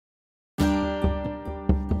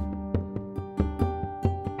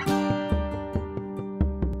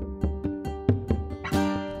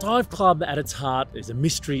Dive Club at its heart is a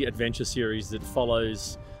mystery adventure series that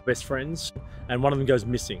follows best friends, and one of them goes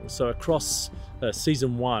missing. So across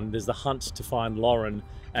season 1, there's the hunt to find Lauren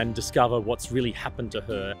and discover what's really happened to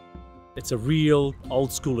her. It's a real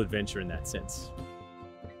old school adventure in that sense.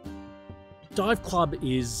 Dive Club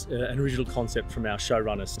is an original concept from our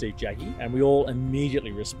showrunner Steve Jaggi, and we all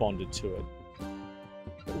immediately responded to it.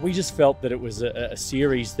 We just felt that it was a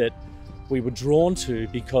series that we were drawn to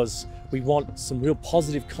because we want some real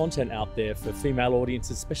positive content out there for female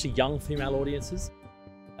audiences, especially young female audiences.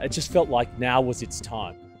 It just felt like now was its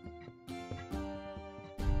time.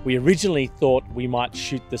 We originally thought we might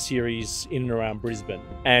shoot the series in and around Brisbane,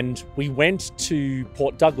 and we went to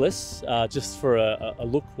Port Douglas just for a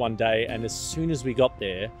look one day, and as soon as we got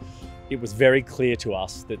there, it was very clear to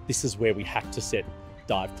us that this is where we had to set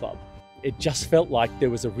Dive Club. It just felt like there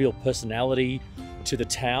was a real personality to the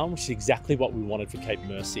town, which is exactly what we wanted for Cape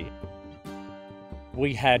Mercy.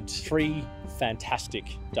 We had 3 fantastic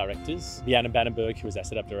directors, Deanna Bannenberg, who was our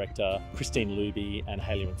setup director, Christine Luby, and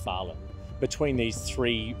Hayley McFarlane. Between these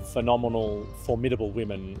 3 phenomenal, formidable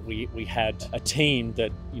women, we had a team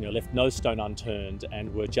that left no stone unturned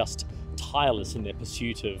and were just tireless in their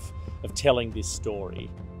pursuit of telling this story.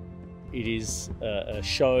 It is a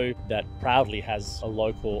show that proudly has a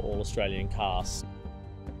local all-Australian cast.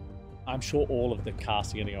 I'm sure all of the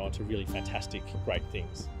cast are going to go on to really fantastic, great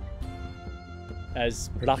things. As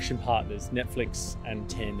production partners, Netflix and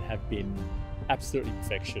 10 have been absolutely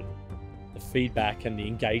perfection. The feedback and the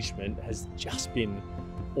engagement has just been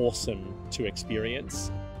awesome to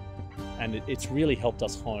experience, and it's really helped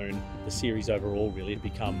us hone the series overall, really, to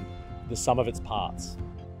become the sum of its parts.